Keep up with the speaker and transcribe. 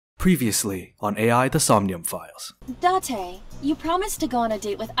Previously on AI the Somnium Files. Date, you promised to go on a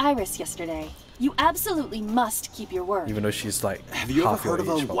date with Iris yesterday. You absolutely must keep your word. Even though she's like, have you ever heard of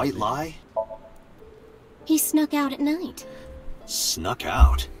a white lie? He snuck out at night. Snuck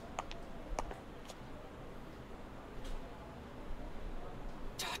out?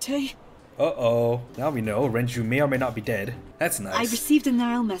 Date? Uh-oh. Now we know Renju may or may not be dead. That's nice. I received a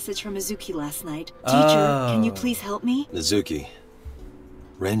Nile message from Mizuki last night. Teacher, can you please help me? Mizuki,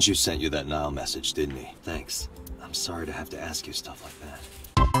 Renju sent you that Nile message, didn't he? Thanks. I'm sorry to have to ask you stuff like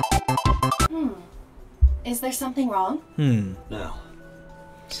that. Is there something wrong? No.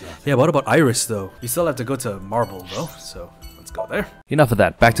 Yeah, what about Iris though? We still have to go to Marble though, so let's go there. Enough of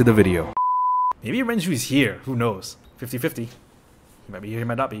that, back to the video. Maybe Renju is here, who knows? 50-50. He might be here, he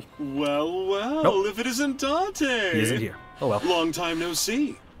might not be. Well, well, Nope. if it isn't Date. He isn't here. Oh well. Long time no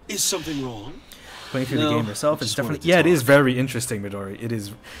see. Is something wrong? Playing through the game yourself, it's just wanted definitely... to Yeah, it is talk. very interesting, Midori. It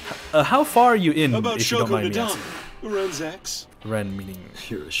is... how far are you in, About if you don't Shoko mind me Nadami, asking? Ren's ex. Ren meaning...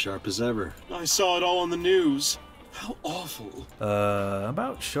 You're as sharp as ever. I saw it all on the news. How awful.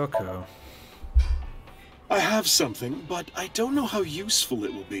 About Shoko. I have something, but I don't know how useful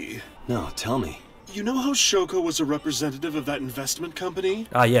it will be. No, tell me. You know how Shoko was a representative of that investment company?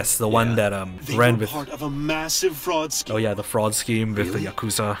 Ah yes, the one that They ran were with... part of a massive fraud scheme. Oh yeah, the fraud scheme with Really? the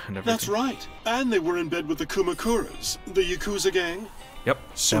Yakuza and everything. That's right. And they were in bed with the Kumakuras, the Yakuza gang. Yep.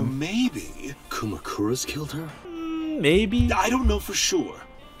 So them. maybe... Kumakura's killed her? Maybe... I don't know for sure,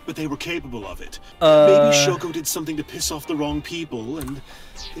 but they were capable of it. Uh, Maybe Shoko did something to piss off the wrong people, and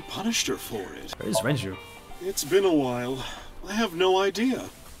they punished her for it. Where's Renju? It's been a while. I have no idea.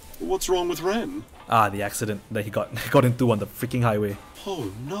 What's wrong with Ren? Ah, the accident that he got into on the freaking highway.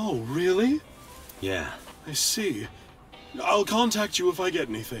 Oh no, really? Yeah, I see. I'll contact you if I get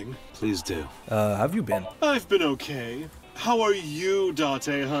anything. please do. Have you been? I've been okay. How are you,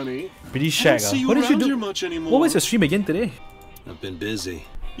 Date, honey? Pretty I don't shag. see you What did you around here do? much anymore. What was your stream again today? I've been busy.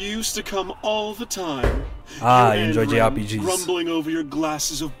 You used to come all the time. Ah, you and enjoy Ren JRPGs. Grumbling over your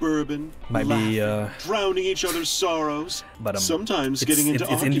glasses of bourbon. Might be, laughing, drowning each other's sorrows. But sometimes it's, getting into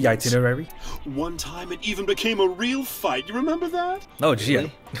it's in the arguments. itinerary. One time it even became a real fight. You remember that? Oh, gee.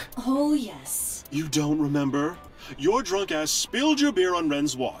 Really? Oh, yes. You don't remember? Your drunk ass spilled your beer on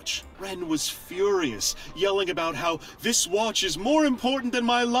Ren's watch. Ren was furious, yelling about how this watch is more important than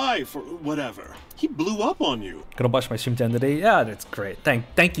my life, or whatever. He blew up on you. Gonna watch my stream 10 today. Yeah, that's great.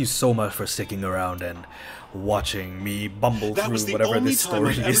 Thank you so much for sticking around and watching me bumble That was through the whatever only this time story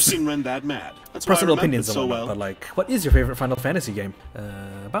I've ever is. seen Ren that mad. That's why I Personal remember opinions it and so whatnot, well. but like, what is your favorite Final Fantasy game?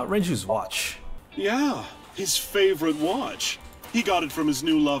 About Renju's watch. Yeah, his favorite watch. He got it from his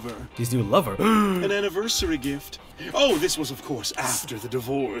new lover. His new lover. An anniversary gift. Oh, this was, of course, after the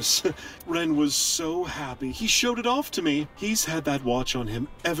divorce. Ren was so happy. He showed it off to me. He's had that watch on him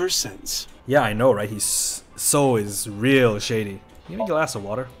ever since. Yeah, I know, right? He's is real shady. Give me a glass of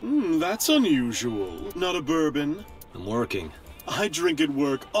water. That's unusual. Not a bourbon. I'm working. I drink at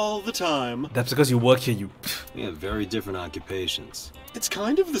work all the time. That's because you work here, you... We have very different occupations. It's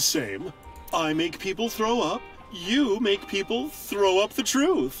kind of the same. I make people throw up. You make people throw up the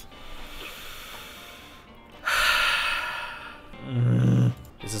truth.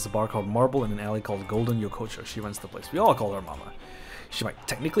 This is a bar called Marble in an alley called Golden Yokocho. She runs the place. We all call her Mama. She might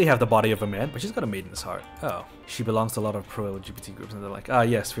technically have the body of a man, but she's got a maiden's heart. Oh. She belongs to a lot of pro-LGBT groups, and they're like, ah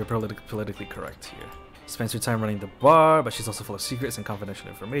yes, we're politically correct here. Spends her time running the bar, but she's also full of secrets and confidential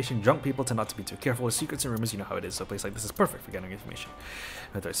information. Drunk people tend not to be too careful with secrets and rumors, you know how it is, so a place like this is perfect for getting information.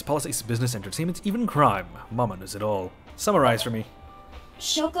 Whether it's politics, business, entertainment, even crime. Mama knows it all. Summarize for me.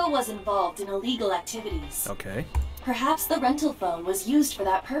 Shoko was involved in illegal activities. Okay. Perhaps the rental phone was used for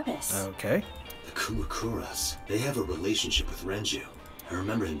that purpose. Okay. The Kumakuras, they have a relationship with Renju. I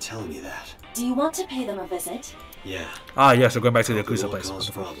remember him telling me that. Do you want to pay them a visit? Yeah. Ah yes, we're going back to the Hopefully Yakuza won't place.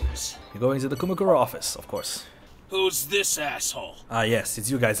 cause Wonderful. problems. You're going to the Kumakura office, of course. Who's this asshole? Ah yes, it's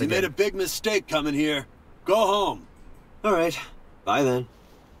you guys You made again. a big mistake coming here. Go home. All right. Bye then.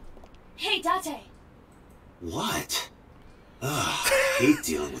 Hey, Date. What? Ugh, I hate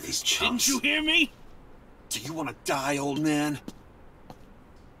dealing with these chumps. Didn't you hear me? Do you want to die, old man?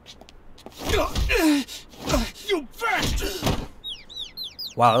 You bastard!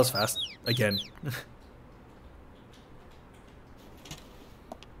 Wow, that was fast. Again.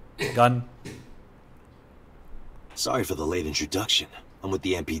 Gun. Sorry for the late introduction. I'm with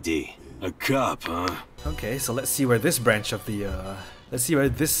the MPD. A cop, huh? Okay, so let's see where this branch of the, let's see where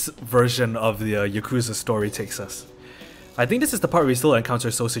this version of the Yakuza story takes us. I think this is the part where we still encounter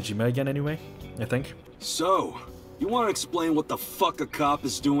Sosejima again anyway, I think. So, you want to explain what the fuck a cop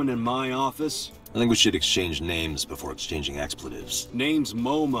is doing in my office? I think we should exchange names before exchanging expletives. Name's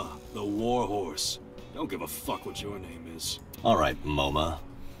Moma, the warhorse. Don't give a fuck what your name is. All right, Moma.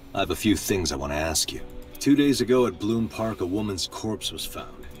 I have a few things I want to ask you. 2 days ago at Bloom Park, a woman's corpse was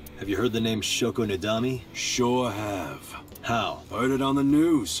found. Have you heard the name Shoko Nadami? Sure have. How? Heard it on the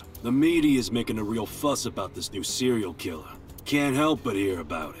news. The media is making a real fuss about this new serial killer. Can't help but hear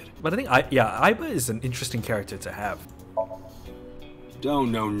about it. But I think, Aiba is an interesting character to have.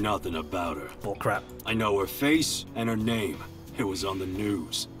 Don't know nothing about her. Bull crap. I know her face and her name. It was on the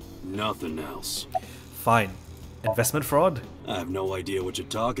news. Nothing else. Fine. Investment fraud? I have no idea what you're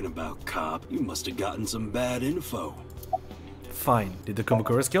talking about, cop. You must have gotten some bad info. Fine. Did the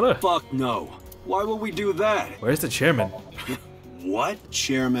Kumakura's kill her? Fuck no. Why would we do that? Where's the chairman? What?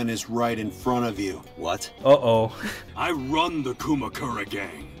 Chairman is right in front of you. What? Uh-oh. I run the Kumakura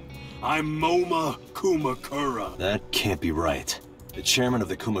gang. I'm Moma Kumakura. That can't be right. The chairman of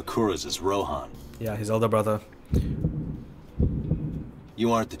the Kumakuras is Rohan. Yeah, his elder brother.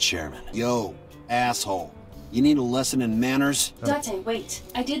 You aren't the chairman. Yo, asshole. You need a lesson in manners? Date, wait.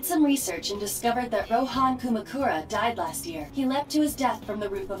 I did some research and discovered that Rohan Kumakura died last year. He leapt to his death from the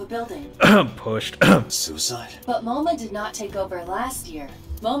roof of a building. Pushed. Suicide? But Moma did not take over last year.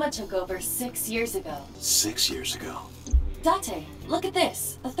 Moma took over 6 years ago. 6 years ago. Date, look at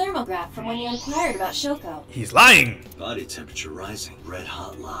this. A thermograph from when you inquired about Shoko. He's lying! Body temperature rising. Red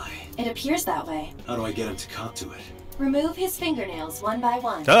hot lie. It appears that way. How do I get him to cop to it? Remove his fingernails one by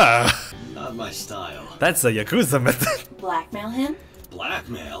one. Not my style. That's a Yakuza method. Blackmail him.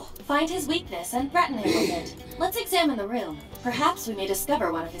 Blackmail? Find his weakness and threaten him with it. Let's examine the room. Perhaps we may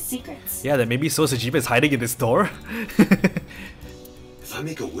discover one of his secrets. Yeah, that maybe Sosajiba is hiding in this door. If I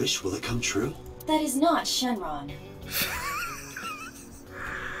make a wish, will it come true? That is not Shenron.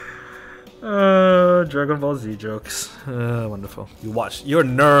 Dragon Ball Z jokes. Wonderful. You watch. You're a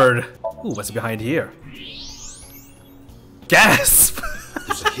nerd. Ooh, what's behind here? Gasp!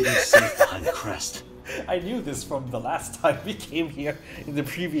 There's a hidden safe behind the crest. I knew this from the last time we came here in the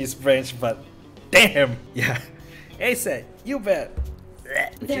previous branch, but damn! Yeah. Ace, you bet.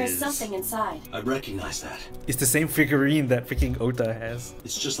 There is something inside. I recognize that. It's the same figurine that freaking Ota has.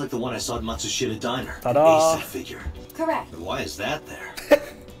 It's just like the one I saw at Matsushita Diner. Ta-da! An Ace figure. Correct. But why is that there?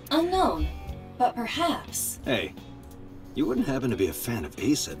 Unknown. But perhaps. Hey, you wouldn't happen to be a fan of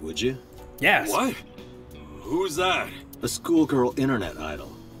Ace, would you? Yes. What? Who's that? A schoolgirl internet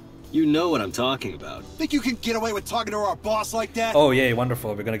idol. You know what I'm talking about. Think you can get away with talking to our boss like that? Oh yay,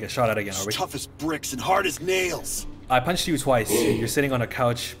 wonderful. We're gonna get shot at again, are we? Tough as bricks and hard as nails. I punched you twice. You're sitting on a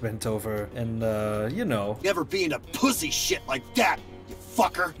couch, bent over, and you know. Never be into pussy shit like that, you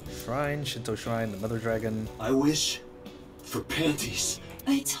fucker. Shrine, Shinto Shrine, another dragon. I wish for panties.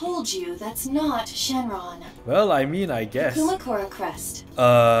 I told you that's not Shenron. Well, I mean, I guess. Kumakura crest.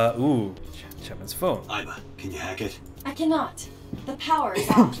 Ooh. Chairman's phone. Aiba, can you hack it? I cannot. The power is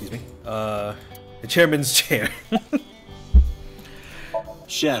off. Excuse me. The chairman's chair.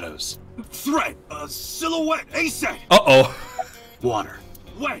 Shadows. Threat. Silhouette. Ace. Uh-oh. Water.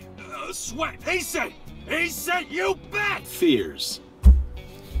 Wet. Sweat. Ace. Ace. You bet. Fears.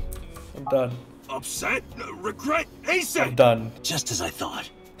 I'm done. Upset. Regret. Ace. I'm done. Just as I thought.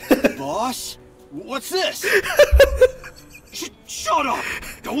 Boss? What's this? Shut up!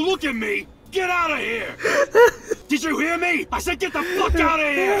 Don't look at me! Get out of here! Did you hear me? I said get the fuck out of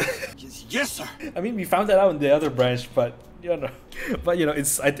here! Yes, sir. I mean, we found that out in the other branch, but you know,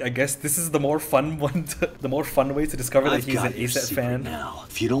 it's. I guess this is the more fun one, the more fun way to discover that he's an ASAT fan. Now,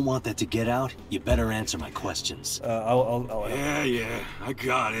 if you don't want that to get out, you better answer my questions. I'll Yeah, I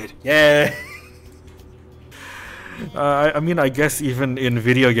got it. Yeah. I mean, I guess even in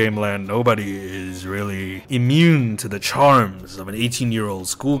video game land, nobody is really immune to the charms of an 18-year-old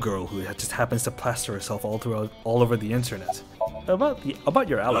schoolgirl who just happens to plaster herself all over the internet. About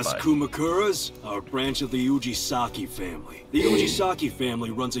your alibi. Us Kumakuras are a branch of the Ujisaki family. The Ujisaki family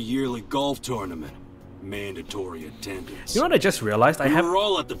runs a yearly golf tournament. Mandatory attendance. You know what I just realized? We were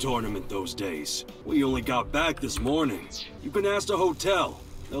all at the tournament those days. We only got back this morning. You can ask the hotel.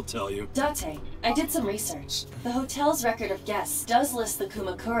 They'll tell you. Date, I did some research. The hotel's record of guests does list the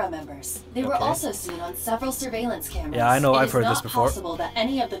Kumakura members. They were also seen on several surveillance cameras. Yeah, I know. I've heard this before. It is not possible that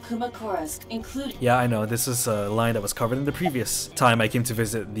any of the Kumakuras, including... Yeah, I know. This is a line that was covered in the previous time I came to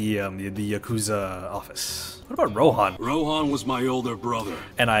visit the Yakuza office. What about Rohan? Rohan was my older brother.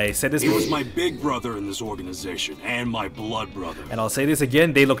 And I said this... He was my big brother in this organization, and my blood brother. And I'll say this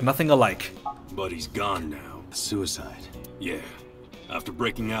again, they look nothing alike. But he's gone now. Suicide. Yeah. After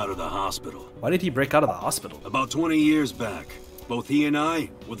breaking out of the hospital. Why did he break out of the hospital? About 20 years back, both he and I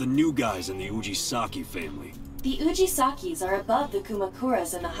were the new guys in the Ujisaki family. The Ujisakis are above the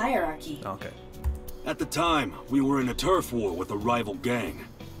Kumakuras in the hierarchy. Okay. At the time, we were in a turf war with a rival gang.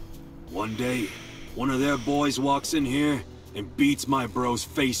 One day, one of their boys walks in here and beats my bro's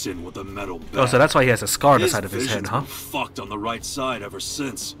face in with a metal bat. Oh, so that's why he has a scar on the side of his head, vision's huh? been fucked on the right side ever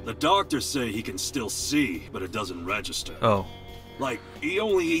since. The doctors say he can still see, but it doesn't register. Oh. Like, he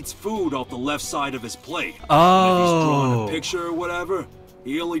only eats food off the left side of his plate. Oh. And if he's drawing a picture or whatever,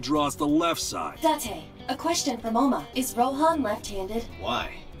 he only draws the left side. Date, a question for Moma. Is Rohan left-handed?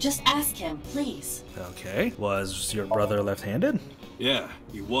 Why? Just ask him, please. Okay. Was your brother left-handed? Yeah,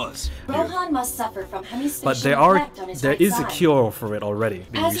 he was. Rohan must suffer from hemispatial But there neglect on his there right is side. a cure for it already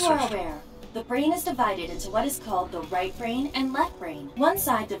being As you are researched. aware, the brain is divided into what is called the right brain and left brain. One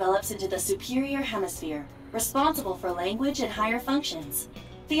side develops into the superior hemisphere, responsible for language and higher functions.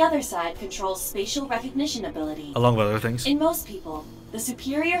 The other side controls spatial recognition ability. Along with other things, In most people, the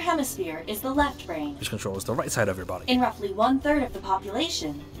superior hemisphere is the left brain. which controls the right side of your body. In roughly 1/3 of the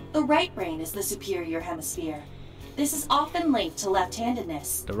population, the right brain is the superior hemisphere. This is often linked to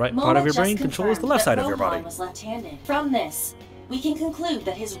left-handedness. The right part of your Moma brain just controls the confirmed left that side of your body. Rohan was left-handed. From this, we can conclude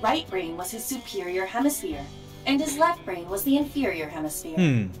that his right brain was his superior hemisphere, and his left brain was the inferior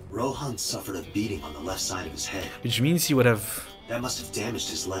hemisphere. Rohan suffered a beating on the left side of his head. Which means he would have... That must have damaged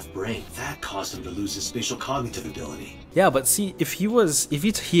his left brain. That caused him to lose his spatial cognitive ability. Yeah, but see, if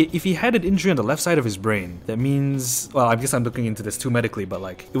he had an injury on the left side of his brain, that means, well, I guess I'm looking into this too medically, but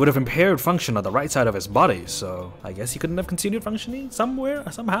like, it would have impaired function on the right side of his body, so I guess he couldn't have continued functioning somewhere,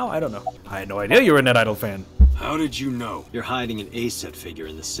 somehow, I don't know. I had no idea you were a Net Idol fan. How did you know? You're hiding an A-set figure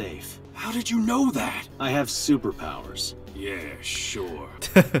in the safe. How did you know that? I have superpowers. Yeah, sure.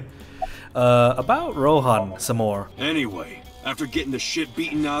 About Rohan, some more. Anyway, after getting the shit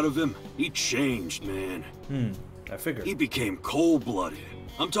beaten out of him, he changed, man. I figured. He became cold-blooded.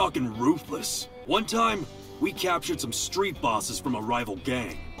 I'm talking ruthless. One time, we captured some street bosses from a rival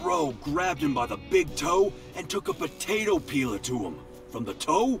gang. Bro grabbed him by the big toe and took a potato peeler to him. From the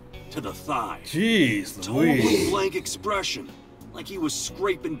toe to the thigh. Jeez, Totally Louise. blank expression. Like he was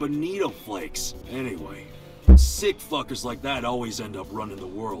scraping bonito flakes. Anyway, sick fuckers like that always end up running the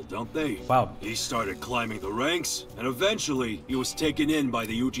world, don't they? Wow. He started climbing the ranks, and eventually he was taken in by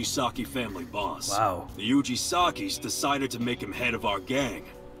the Ujisaki family boss. Wow. The Ujisakis decided to make him head of our gang.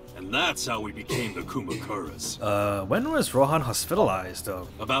 And that's how we became the Kumakuras. When was Rohan hospitalized, though?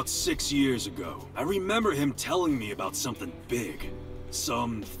 About 6 years ago, I remember him telling me about something big.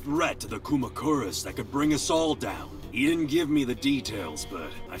 Some threat to the Kumakuras that could bring us all down. He didn't give me the details, but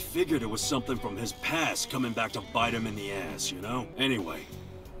I figured it was something from his past coming back to bite him in the ass, you know? Anyway,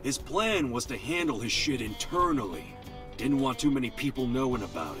 his plan was to handle his shit internally. Didn't want too many people knowing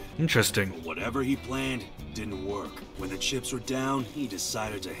about it. Interesting. But whatever he planned didn't work. When the chips were down, he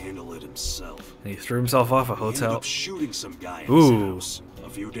decided to handle it himself. And he threw himself off a He ended hotel. up shooting some guy in Ooh. his house. A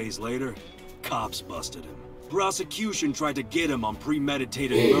few days later, cops busted him. Prosecution tried to get him on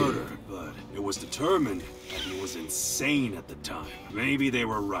premeditated murder, but it was determined that he was insane at the time. Maybe they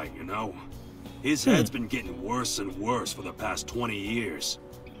were right, you know? His head's been getting worse and worse for the past 20 years.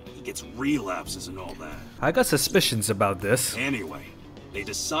 He gets relapses and all that. I got suspicions about this. Anyway, they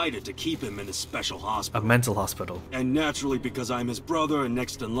decided to keep him in a special A hospital. mental hospital. And naturally, because I'm his brother and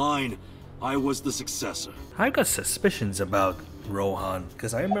next in line, I was the successor. I got suspicions about Rohan,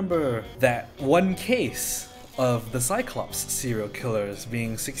 because I remember that one case of the Cyclops serial killers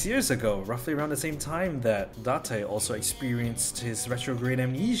being 6 years ago, roughly around the same time that Date also experienced his retrograde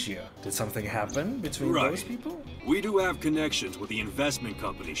amnesia. Did something happen between Right. those people? We do have connections with the investment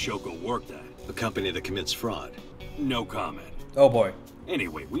company Shoko worked at. A company that commits fraud. No comment. Oh boy.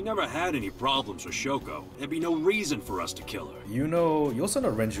 Anyway, we never had any problems with Shoko. There'd be no reason for us to kill her. You also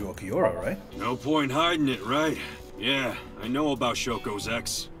know Renju Okiura, right? No point hiding it, right? Yeah, I know about Shoko's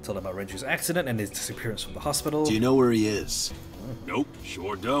ex. Told about Renju's accident and his disappearance from the hospital. Do you know where he is? Nope,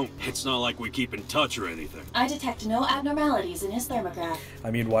 sure don't. It's not like we keep in touch or anything. I detect no abnormalities in his thermograph.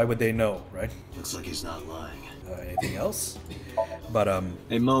 I mean, why would they know, right? Looks like he's not lying. Anything else? But,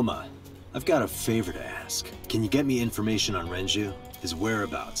 Hey, Moma, I've got a favor to ask. Can you get me information on Renju? His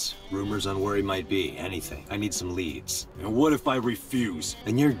whereabouts, rumors on where he might be, anything. I need some leads. And what if I refuse?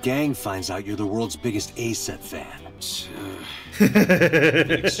 And your gang finds out you're the world's biggest A-set fan.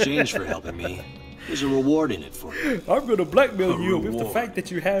 In exchange for helping me, there's a reward in it for you. I'm gonna blackmail A you with the reward. fact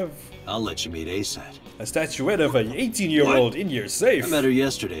that you have I'll let you meet A-set. a statuette of an 18-year-old in your safe. I met her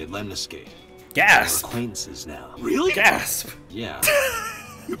yesterday at Lemniscate. We're Gasp! acquaintances now. Really? Gasp! Yeah.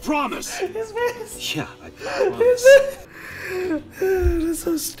 You promise? Yeah, I promise. That's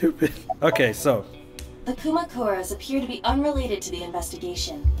so stupid. Okay, so The Kumakuras appear to be unrelated to the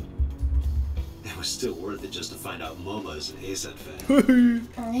investigation. It was still worth it just to find out Moma is an ASET fan.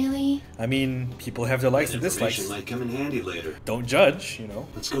 Really? I mean, people have their likes That and dislikes. information might come in handy later. Don't judge, you know.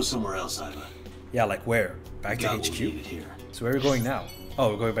 Let's go somewhere else, Iva. Yeah, like where? Back to Doubt we'll HQ? need it here. So where are we going now? Oh,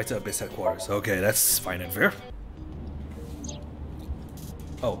 we're going back to Abyss headquarters. Okay, that's fine and fair.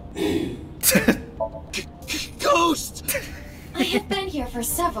 Oh. Ghost! I have been here for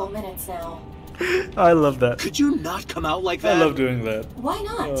several minutes now. I love that. Could you not come out like that? I love doing that. Why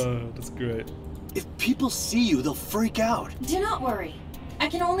not? Oh, that's great. If people see you, they'll freak out. Do not worry. I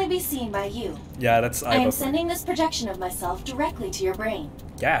can only be seen by you. Yeah, that's I am Iva. sending this projection of myself directly to your brain.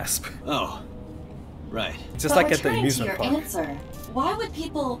 Gasp. Oh, right. It's just But like at the returning to amusement your park. answer, why would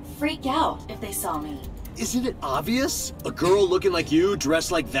people freak out if they saw me? Isn't it obvious? A girl looking like you,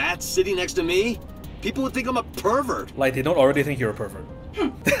 dressed like that, sitting next to me? People would think I'm a pervert. Like, they don't already think you're a pervert.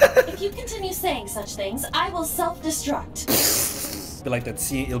 If you continue saying such things, I will self-destruct. Be like that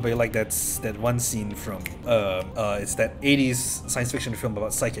scene. It'll be like that one scene from it's that 80s science fiction film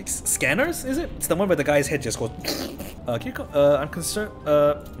about psychics. Scanners, is it? It's the one where the guy's head just goes. Can you I'm concerned.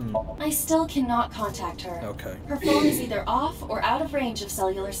 I still cannot contact her. Okay. Her phone is either off or out of range of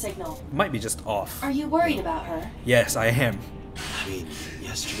cellular signal. Might be just off. Are you worried about her? Yes, I am. I mean,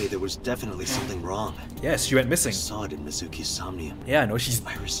 yesterday there was definitely something wrong. Yes, she went I missing. saw it in Mizuki's Somnium. Yeah, no, she's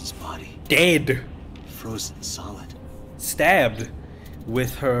Iris's body, dead. frozen solid. Stabbed.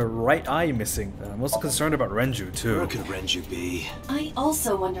 With her right eye missing. I'm also concerned about Renju too. Where could Renju be? I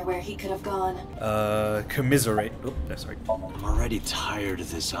also wonder where he could have gone. Commiserate. Oh, that's right. I'm already tired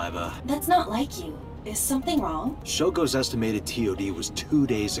of this, Iva. That's not like you. Is something wrong? Shogo's estimated TOD was 2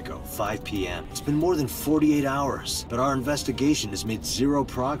 days ago, 5 p.m. It's been more than 48 hours, but our investigation has made zero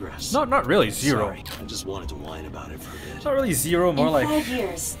progress. Not really zero. Sorry, I just wanted to whine about it for a bit. Not really zero, more In like 5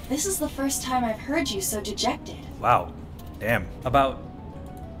 years, this is the first time I've heard you so dejected. wow. Damn. About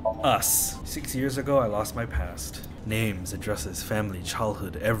us. 6 years ago, I lost my past. Names, addresses, family,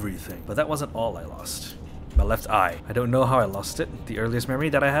 childhood, everything. But that wasn't all I lost. My left eye. I don't know how I lost it. The earliest memory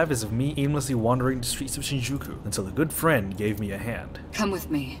that I have is of me aimlessly wandering the streets of Shinjuku until a good friend gave me a hand. Come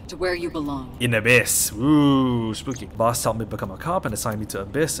with me to where you belong. In Abyss. Ooh, spooky. Boss helped me become a cop and assigned me to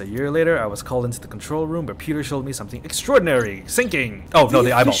Abyss. A year later, I was called into the control room where Peter showed me something extraordinary. Sinking. Oh, no,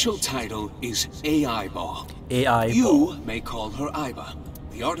 the eyeball. official title is AI Ball. AI You ball. may call her Iba.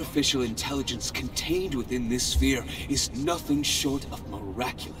 The artificial intelligence contained within this sphere is nothing short of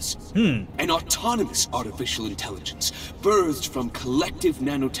miraculous. An autonomous artificial intelligence, birthed from collective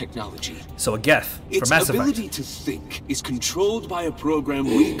nanotechnology. So a Geth from Its Mass ability Effect. to think is controlled by a program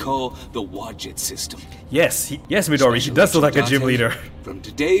we call the Wadjet system. Yes, yes, Midori. He does look like a gym Date, leader. From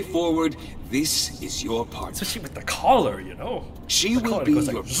today forward, this is your part. Especially with the collar, you know. She The will collar be goes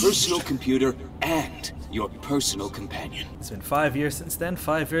like your personal computer and your personal companion. It's been 5 years since then,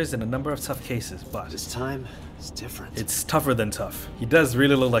 5 years and a number of tough cases, but This time, it's different. it's tougher than tough. He does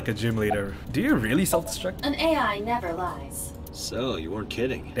really look like a gym leader. Do you really self-destruct? An AI never lies. So, you weren't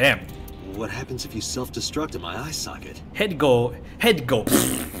kidding. Damn. What happens if you self-destruct in my eye socket? Head go.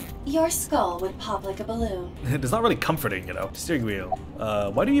 Your skull would pop like a balloon. It's not really comforting, you know. Steering wheel.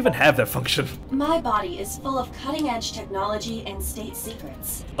 Why do you even have that function? My body is full of cutting-edge technology and state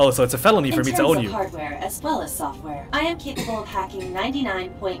secrets. Oh, so it's a felony for In me to terms own of you. hardware as well as software, I am capable of hacking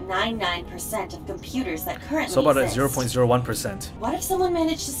 99.99% of computers that currently So about at exist. 0.01%. What if someone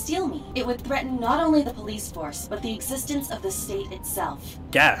managed to steal me? It would threaten not only the police force, but the existence of the state itself.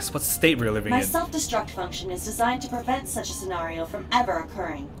 Gas. What's the state we're living My in? self-destruct function is designed to prevent such a scenario from ever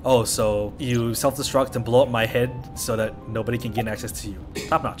occurring. Oh, so you self-destruct and blow up my head so that nobody can gain access to you.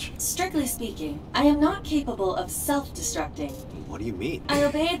 Top notch. Strictly speaking, I am not capable of self-destructing. What do you mean? I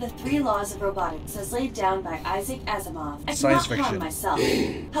obey the 3 laws of robotics as laid down by Isaac Asimov. I Science cannot harm fiction. myself.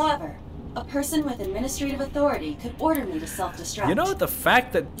 However, a person with administrative authority could order me to self-destruct. You know, the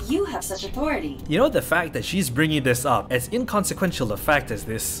fact that You have such authority. the fact that she's bringing this up, as inconsequential a fact as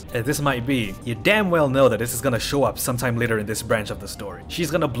this might be, you damn well know that this is gonna show up sometime later in this branch of the story.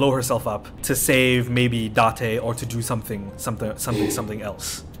 She's gonna blow herself up to save maybe Date or to do something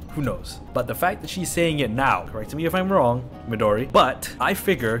else. Who knows? But the fact that she's saying it now, correct me if I'm wrong, Midori, but I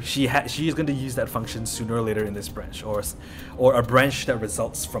figure she is going to use that function sooner or later in this branch, or a branch that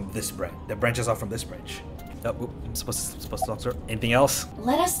results from this branch, that branches off from this branch. I'm supposed to talk to her. Anything else?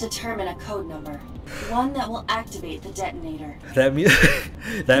 Let us determine a code number. One that will activate the detonator. That means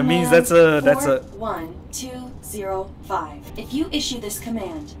that means that's a 41205. If you issue this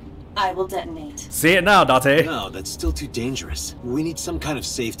command, I will detonate. Say it now, Date. No, that's still too dangerous. We need some kind of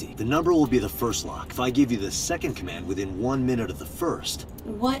safety. The number will be the first lock. If I give you the second command within 1 minute of the first...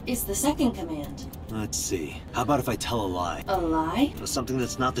 What is the second command? Let's see. How about if I tell a lie? A lie? Something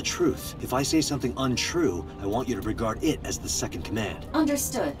that's not the truth. If I say something untrue, I want you to regard it as the second command.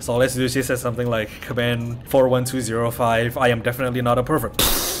 Understood. So let's do, she says something like, command 41205, I am definitely not a pervert.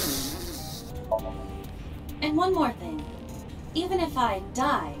 And one more thing. Even if I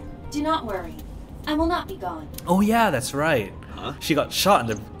die, do not worry. I will not be gone. Oh yeah, that's right. Huh? She got shot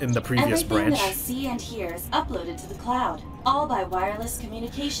in the previous Everything branch. that I see and hear is uploaded to the cloud, all by wireless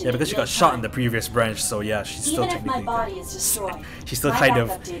communication. Yeah, because she in real got shot in time. the previous branch, so yeah, she's still Even if my technically body is destroyed, she still my kind of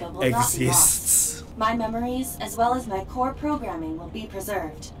backup data will not be exists. lost. My memories, as well as my core programming, will be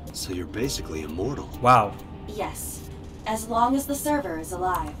preserved. So you're basically immortal. Wow. Yes, as long as the server is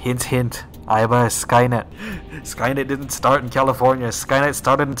alive. Hint, hint. I am a Skynet. Skynet didn't start in California. Skynet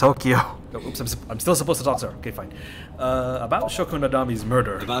started in Tokyo. Oh, oops, I'm still supposed to talk to her. Okay, fine. About Shoko Nadami's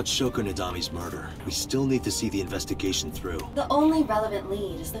murder. About Shoko Nadami's murder, we still need to see the investigation through. The only relevant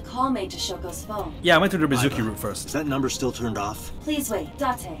lead is the call made to Shoko's phone. Yeah, I went through the Mizuki route Is first. that number still turned off? Please wait,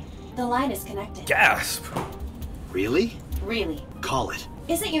 Date. The line is connected. Gasp! Really? Really? Call it.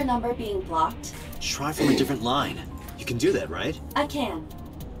 Isn't your number being blocked? Try from a different line. You can do that, right? I can.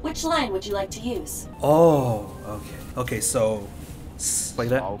 Which line would you like to use? Oh, okay. Okay, so... like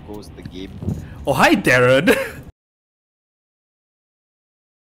that. How goes the game? Oh, hi, Darren!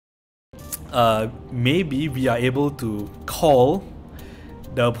 Maybe we are able to call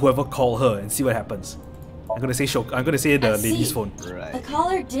the whoever called her and see what happens. I'm gonna say the I lady's see. phone. Right. The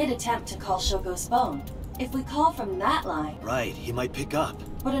caller did attempt to call Shoko's phone. If we call from that line, Right, he might pick up.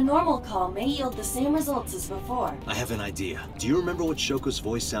 but a normal call may yield the same results as before. I have an idea. Do you remember what Shoko's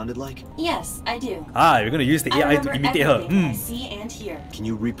voice sounded like? Yes, I do. Ah, you're gonna use the I AI remember to imitate her. everything I see and hear. Can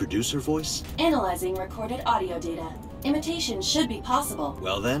you reproduce her voice? Analyzing recorded audio data. Imitation should be possible.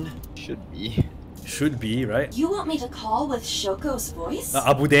 Well then, Should be. Should be, right? You want me to call with Shoko's voice?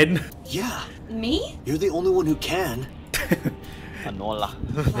 Abu Den. yeah, Me? you're the only one who can. No lah.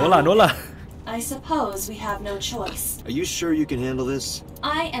 No lah. I suppose we have no choice. Are you sure you can handle this?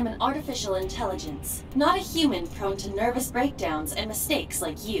 I am an artificial intelligence, not a human prone to nervous breakdowns and mistakes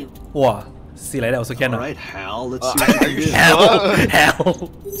like you. Wow. See like that also can. Alright, Hal, let's see what Are you you can do. Hell!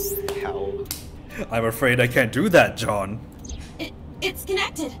 Hell! Hell. I'm afraid I can't do that, John. It's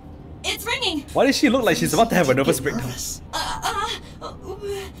connected. It's ringing. Why does she look like she's about to have a nervous Get breakdown? nervous. Uh,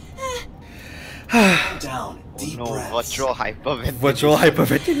 Calm down. Oh Deep no, breaths. virtual hyperventilation. Virtual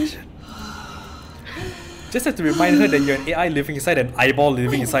hyperventilation. Just have to remind her that you're an AI living inside an eyeball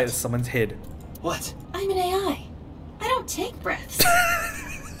living inside someone's head. What? I'm an AI. I don't take breaths.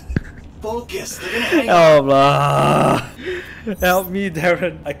 Focus. They're gonna hang up. Oh, blah. Help me,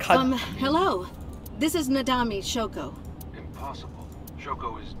 Darren. I can't. Hello. This is Nadami Shoko. Impossible.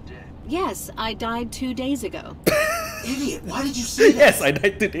 Shoko is dead. Yes, I died 2 days ago. Idiot, why did you say that? Yes, I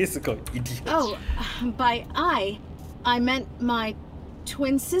died 2 days ago. Idiot. Oh, by I meant my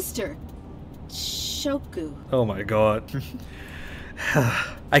twin sister, Shoku. Oh my god.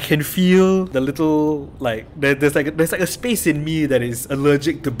 I can feel the little like there's like a space in me that is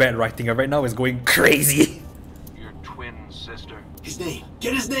allergic to bad writing, and right now is going crazy. Your twin sister. His name.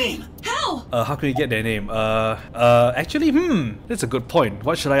 Get his name. How? How can we get their name? Actually, that's a good point.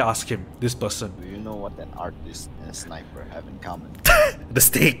 What should I ask him? This person. Do you know what an artist and a sniper have in common? The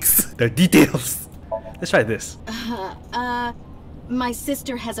stakes, the details. Let's try this. My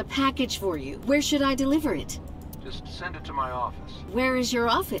sister has a package for you. Where should I deliver it? Just send it to my office. Where is your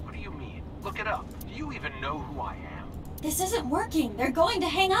office? What do you mean? Look it up. Do you even know who I am? This isn't working. They're going to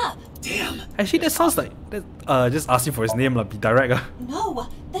hang up. Damn. Actually, that sounds like just asking for his name, like be direct. No,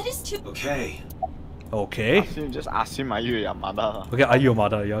 that is too. Okay. Okay. Just ask him, are you Yamada? Okay, are you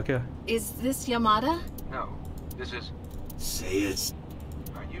Yamada? You okay? Is this Yamada? No. This is... Say it's...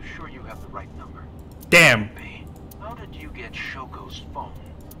 Are you sure you have the right number? Damn. How did you get Shoko's phone?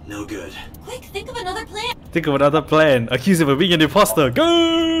 No good. Quick, think of another plan. Think of another plan. Accuse him of being an imposter.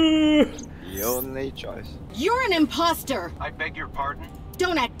 Go! The only choice. You're an imposter! I beg your pardon?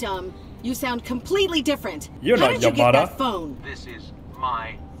 Don't act dumb. You sound completely different. You're How not did you get Yamada. that phone? This is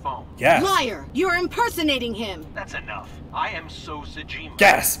my phone. Yes. Liar! You're impersonating him! That's enough. I am So Sajima.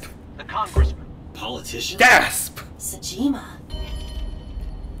 Gasp! The congressman. Politician? Gasp! Sajima.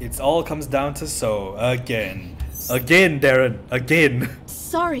 It all comes down to So again. Again, Darren. Again.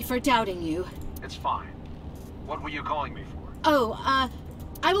 Sorry for doubting you. It's fine. What were you calling me for? Oh,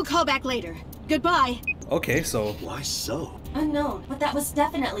 I will call back later. Goodbye. Okay, so Why so? Unknown, but that was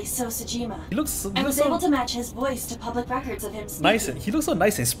definitely So Sejima. He looks. I was able to match his voice to public records of him speaking. Nice. He looks so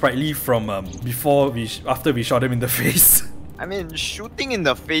nice and sprightly from after we shot him in the face. I mean, shooting in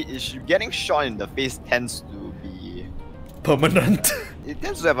the face, getting shot in the face tends to be permanent. It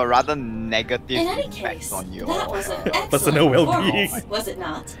tends to have a rather negative in any impact case, on your that was an personal well-being. Was it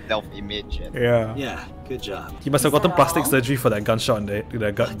not? Self-image. Yeah. Yeah. Good job. He must have gotten plastic surgery for that gunshot in the Do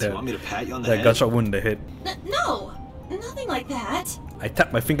you want me to pat you on the that head? gunshot wound in the head. No, nothing like that. I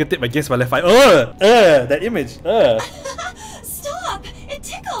tapped my fingertip against my left eye. That image. Stop! It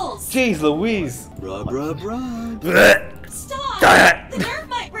tickles. Jeez Louise. Rub, rub, rub. Stop! The nerve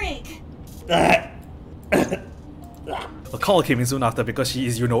might break. A call came in soon after because she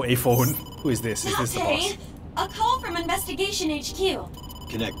is, a phone. Who is this? Is this the boss? A call from Investigation HQ.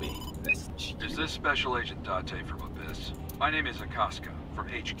 Connect me. Is this Special Agent Date from Abyss? My name is Akaska from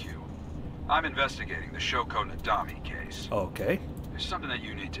HQ. I'm investigating the Shoko Nadami case. Okay. There's something that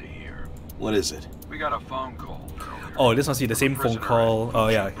you need to hear. What is it? We got a phone call earlier. Oh, this must be the same phone call. Oh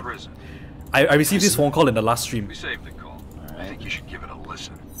yeah. Prison. I received this phone call in the last stream. We saved the call. I think you should give it a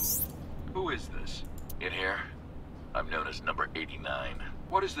listen. Who is this? In here, I'm known as number 89.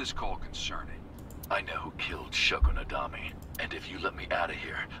 What is this call concerning? I know who killed Shoko Nadami, and if you let me out of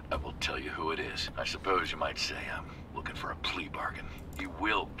here, I will tell you who it is. I suppose you might say I'm looking for a plea bargain. He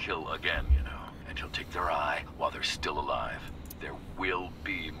will kill again, and he'll take their eye while they're still alive. There will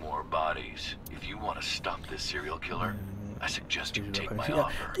be more bodies. If you want to stop this serial killer, I suggest you take my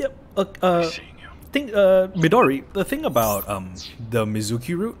offer. Yep. Midori, the thing about the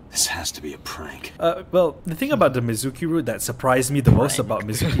Mizuki route. This has to be a prank. Well, the thing about the Mizuki route that surprised me the most about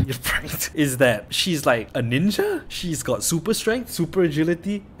Mizuki is that she's like a ninja. She's got super strength, super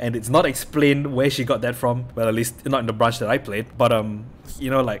agility, and it's not explained where she got that from. Well, at least not in the branch that I played. But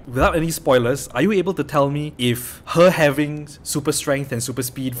like without any spoilers, are you able to tell me if her having super strength and super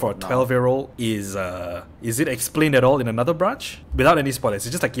speed for a 12-year-old is it explained at all in another branch? Without any spoilers,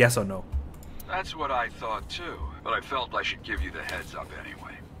 it's just like yes or no. That's what I thought too, but I felt I should give you the heads up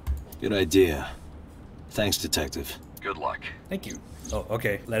anyway. Good idea. Thanks, Detective. Good luck. Thank you. Oh,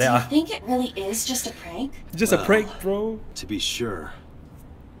 okay. Do you think it really is just a prank? Just a prank, bro. To be sure,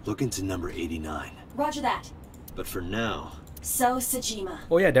 look into number 89. Roger that. But for now... So Sejima.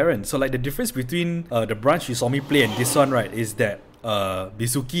 Oh yeah, Darren. So like the difference between the branch you saw me play and this one, right, is that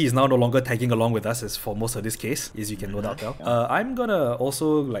Mizuki is now no longer tagging along with us as for most of this case, as you can no doubt tell. I'm gonna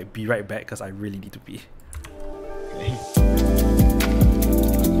also like be right back because I really need to pee. Okay.